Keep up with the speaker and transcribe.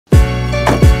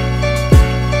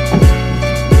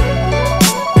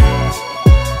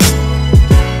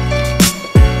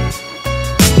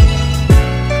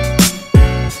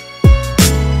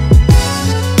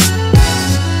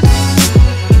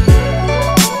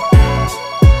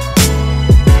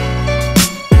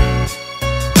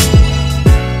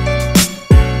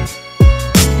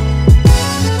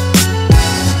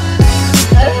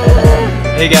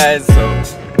guys, so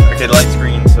okay, the light's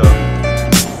green, so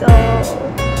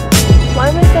why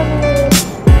am I filming?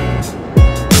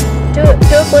 Do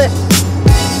a flip.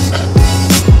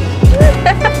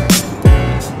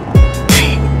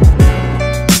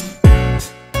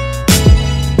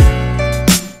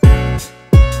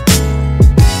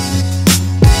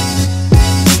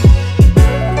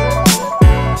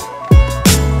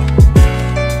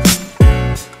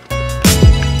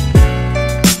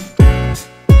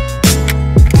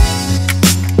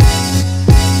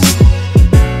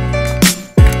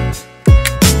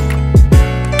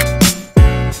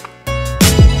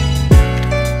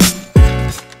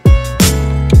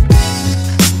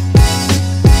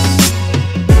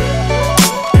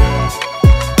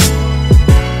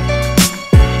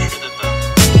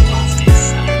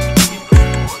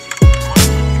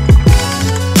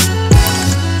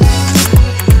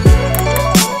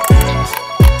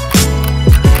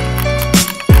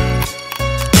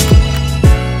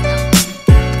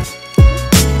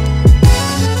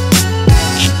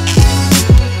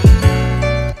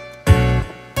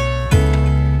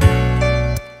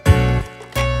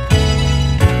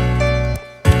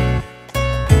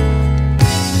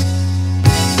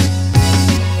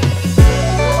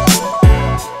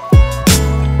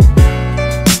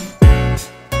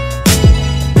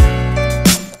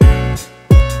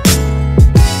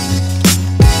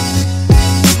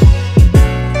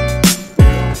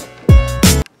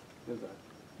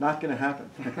 Not gonna happen.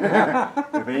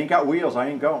 If it ain't got wheels, I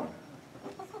ain't going.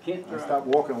 I stopped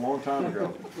walking a long time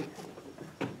ago.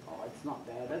 Oh, it's not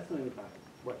bad. That's only about,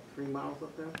 what, 3 miles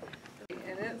up there?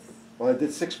 And it's... Well, I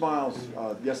did 6 miles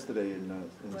yesterday in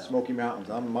the Smoky Mountains.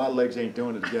 My legs ain't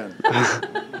doing it again.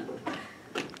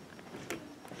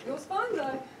 It was fun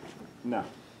though. No. I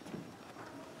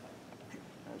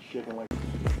was shaking like...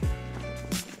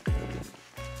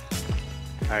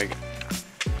 alright.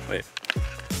 Wait.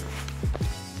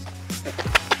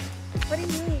 What are you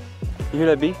doing? You hear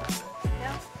that bee? No.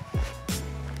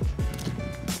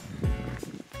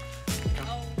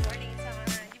 Oh, warning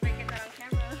sign. You better get that on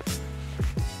camera.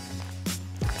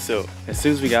 So, as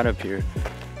soon as we got up here,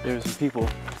 there were some people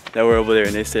that were over there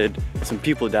and they said some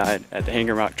people died at the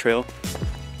Hanging Rock Trail.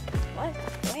 What?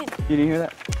 When? You didn't hear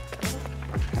that?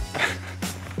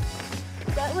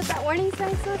 Is that what that warning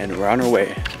sign said? And we're on our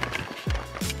way.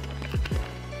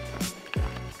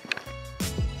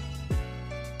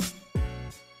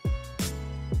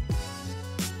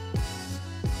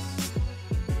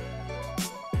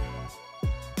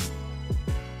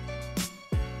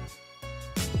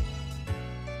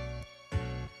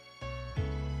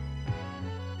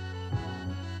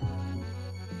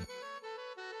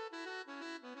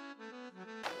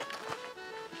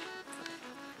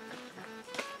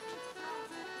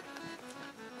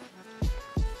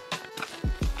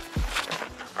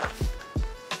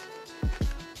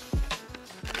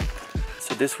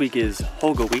 So this week is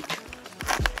Holga week.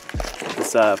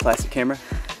 This plastic camera.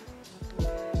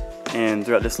 And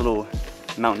throughout this little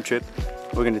mountain trip,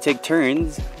 we're gonna take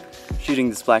turns shooting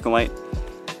this black and white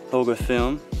Holga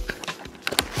film.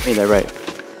 Ain't that right?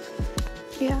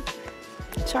 Yeah.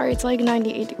 Sorry, it's like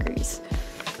 98 degrees.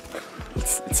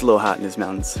 It's a little hot in these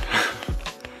mountains.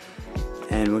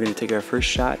 And we're gonna take our first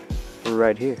shot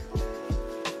right here.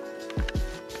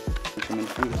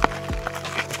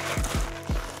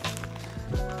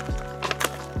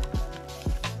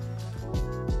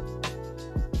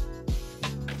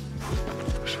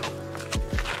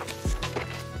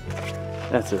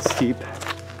 That's a steep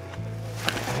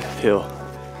hill.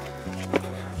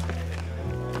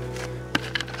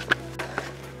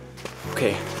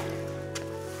 Okay,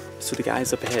 so the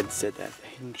guys up ahead said that the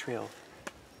hidden trail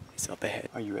is up ahead.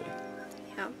 Are you ready?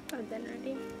 Yeah, I've been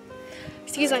ready.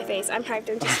 Excuse my face, I'm hyped.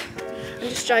 I'm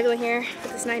just struggling here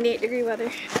with this 98-degree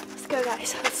weather. Let's go,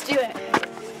 guys. Let's do it.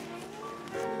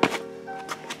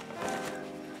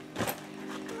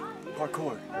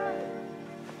 Parkour.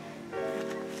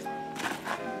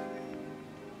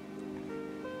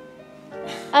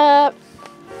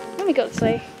 Let me go this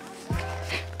way.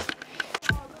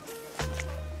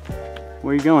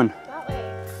 Where are you going? That way.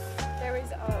 There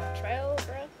was a trail,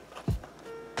 bro.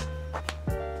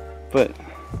 But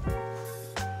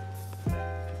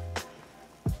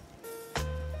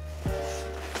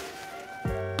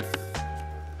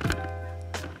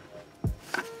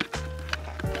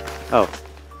oh,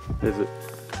 is it?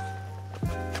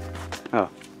 Oh.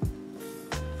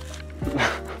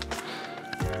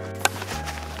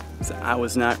 So I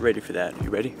was not ready for that. Are you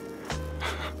ready?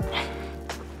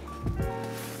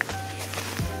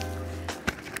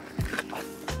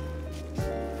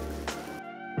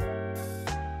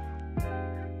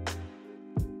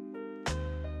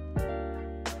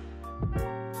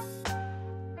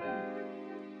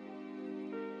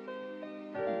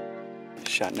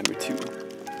 shot number 2.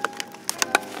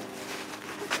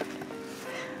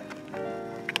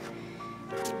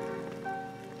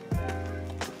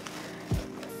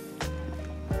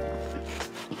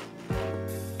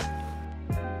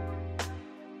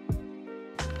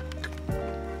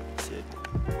 That's it.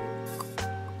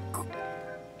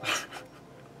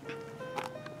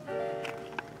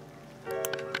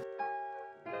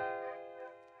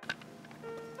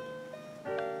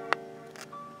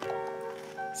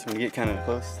 So when you get kind of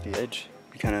close to the edge,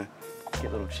 you kind of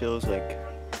get little chills, like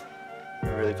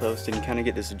you're really close, and you kind of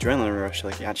get this adrenaline rush,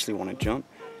 like you actually want to jump,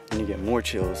 and you get more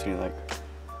chills, and you're like,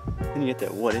 then you get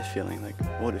that what if feeling, like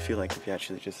what would it feel like if you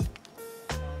actually just...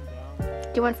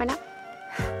 Do you want to find out?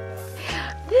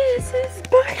 This is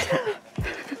Sparta!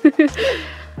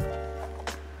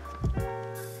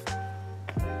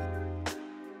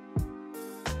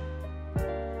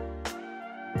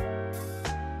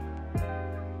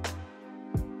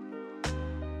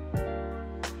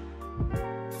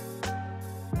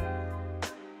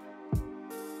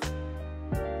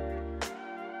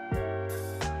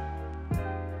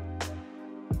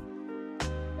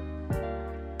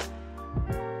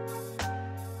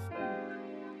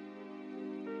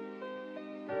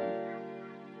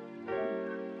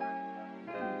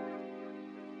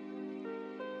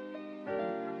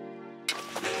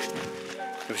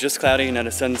 It was just cloudy, now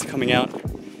the sun's coming out.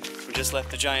 We just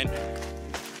left the giant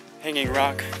hanging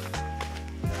rock.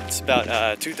 It's about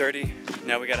 2:30.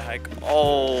 Now we gotta hike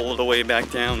all the way back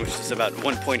down, which is about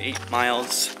 1.8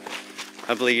 miles,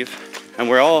 I believe. And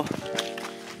we're all...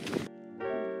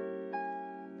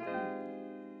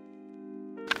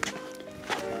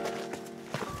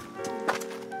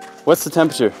 What's the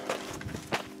temperature?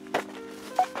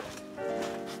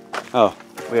 Oh,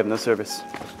 we have no service.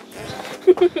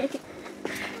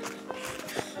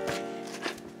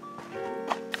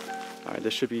 Alright,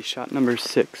 this should be shot number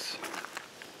 6.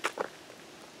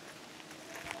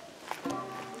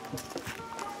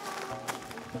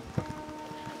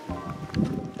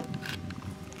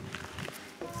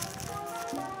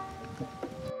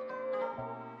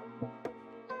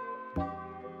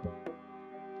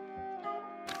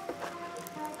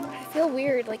 I feel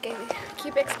weird, like I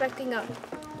keep expecting a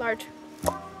large,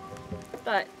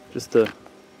 but Just a...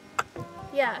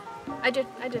 yeah, I did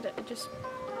it. It just...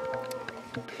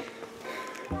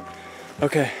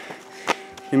 Okay,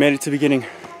 we made it to the beginning.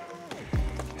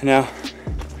 And now,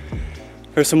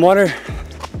 there's some water,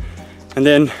 and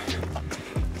then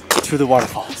to the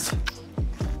waterfalls.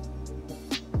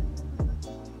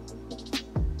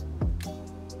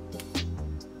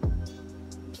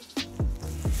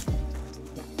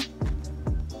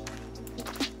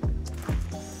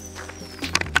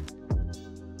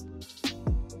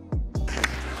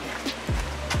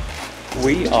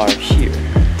 We are here.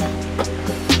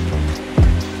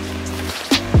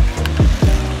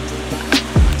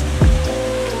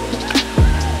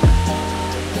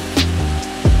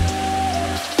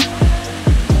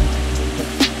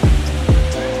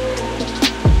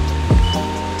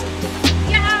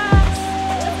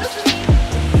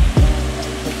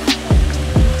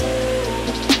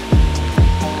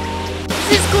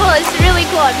 It's really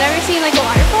cool. I've never seen like a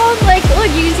waterfall. Like, look,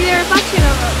 you can see the reflection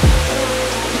of it.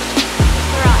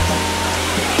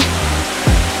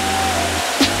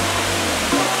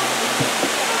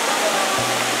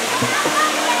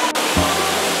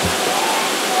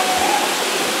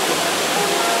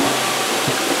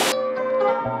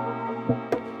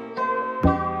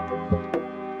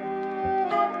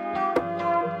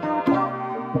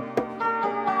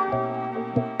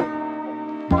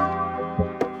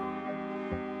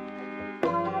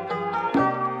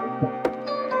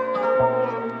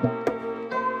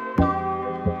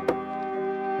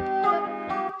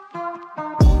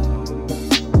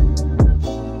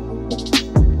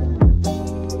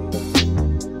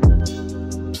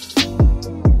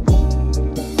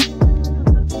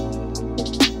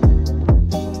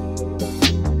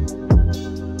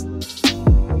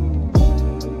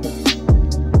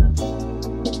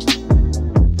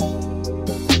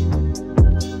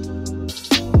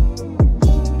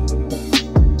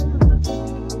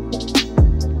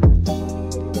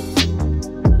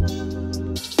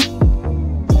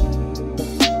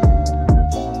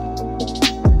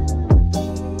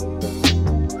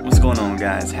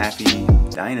 Guys, happy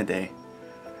Diana Day.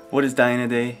 What is Diana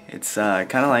Day? It's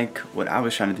kind of like what I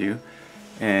was trying to do,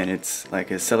 and it's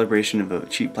like a celebration of a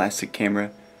cheap plastic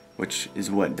camera, which is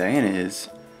what Diana is.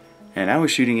 And I was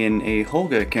shooting in a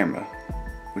Holga camera,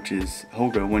 which is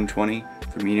Holga 120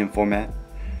 for medium format.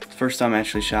 It's the first time I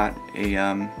actually shot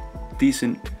a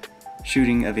decent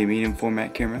shooting of a medium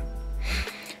format camera.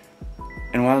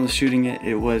 And while I was shooting it,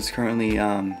 it was currently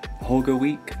Holga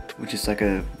week, which is like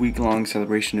a week-long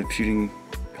celebration of shooting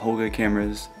Holga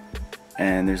cameras.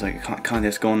 And there's like a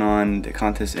contest going on. The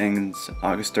contest ends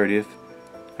August 30th.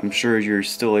 I'm sure you're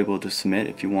still able to submit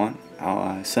if you want.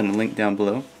 I'll send a link down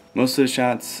below. Most of the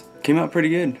shots came out pretty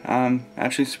good. I'm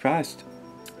actually surprised.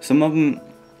 Some of them,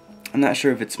 I'm not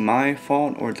sure if it's my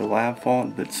fault or the lab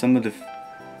fault, but some of the,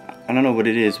 I don't know what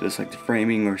it is, but it's like the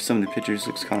framing or some of the pictures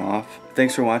looks kind of off.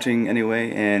 Thanks for watching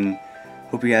anyway, and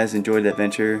hope you guys enjoyed the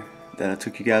adventure that I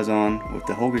took you guys on with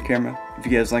the Holga camera. If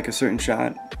you guys like a certain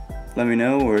shot, let me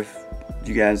know, or if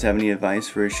you guys have any advice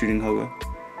for shooting Holga,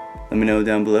 let me know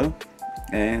down below.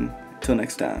 And until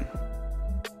next time.